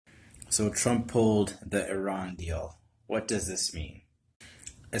So Trump pulled the Iran deal. What does this mean?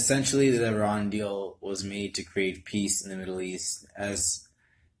 Essentially, the Iran deal was made to create peace in the Middle East as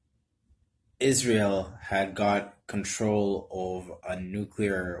Israel had got control of a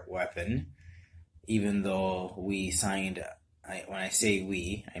nuclear weapon, even though we signed, when I say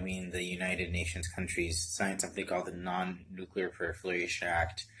we, I mean the United Nations countries signed something called the Non-Nuclear Proliferation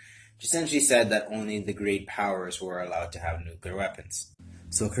Act, which essentially said that only the great powers were allowed to have nuclear weapons.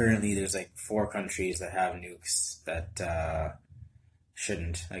 So currently, there's like four countries that have nukes that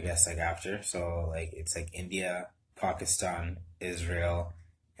shouldn't, I guess, like after. So like it's like India, Pakistan, Israel,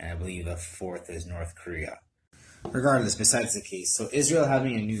 and I believe the fourth is North Korea. Regardless, besides the case, so Israel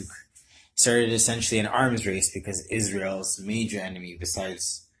having a nuke started essentially an arms race because Israel's major enemy,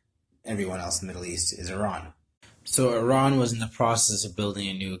 besides everyone else in the Middle East, is Iran. So Iran was in the process of building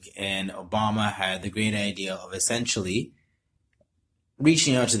a nuke, and Obama had the great idea of essentially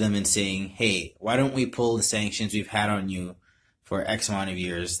reaching out to them and saying, hey, why don't we pull the sanctions we've had on you for X amount of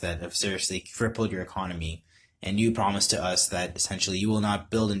years that have seriously crippled your economy? And you promise to us that essentially you will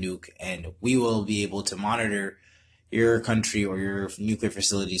not build a nuke and we will be able to monitor your country or your nuclear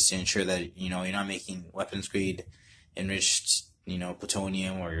facilities to ensure that, you're not making weapons grade enriched,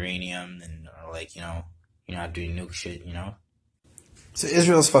 plutonium or uranium and or like, you're not doing nuke shit. So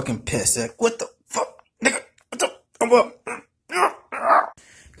Israel's fucking pissed. They're like, what the fuck? Nigga, what the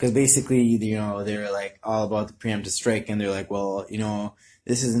because basically, they're like all about the preemptive strike, and they're like, well,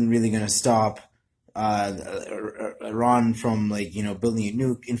 this isn't really going to stop uh, Iran from like building a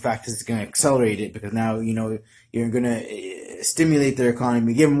nuke. In fact, it's going to accelerate it because now you're going to stimulate their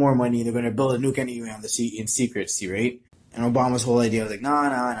economy, give them more money. They're going to build a nuke anyway on in secrecy, right? And Obama's whole idea was like, nah.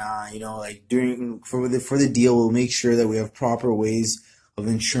 Like during for the deal, we'll make sure that we have proper ways of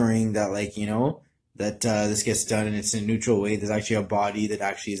ensuring that that this gets done and it's in a neutral way. There's actually a body that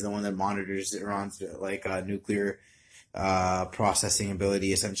actually is the one that monitors Iran's nuclear processing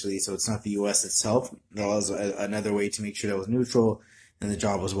ability, essentially. So it's not the U.S. itself. That was another way to make sure that was neutral and the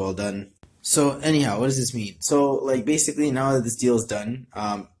job was well done. So anyhow, what does this mean? So like basically now that this deal is done,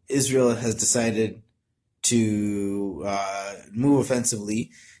 Israel has decided to move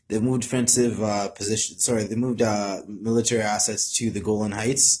offensively. They moved defensive position. Sorry, they moved military assets to the Golan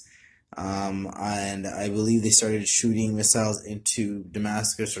Heights, and I believe they started shooting missiles into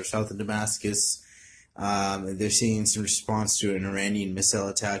Damascus or south of Damascus. They're seeing some response to an Iranian missile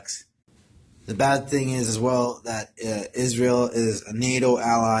attacks. The bad thing is as well that Israel is a NATO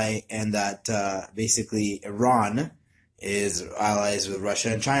ally and that basically Iran is allies with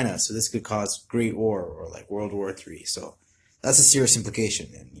Russia and China. So this could cause Great War or like World War III. So that's a serious implication,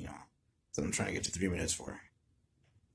 and that's what I'm trying to get to 3 minutes for.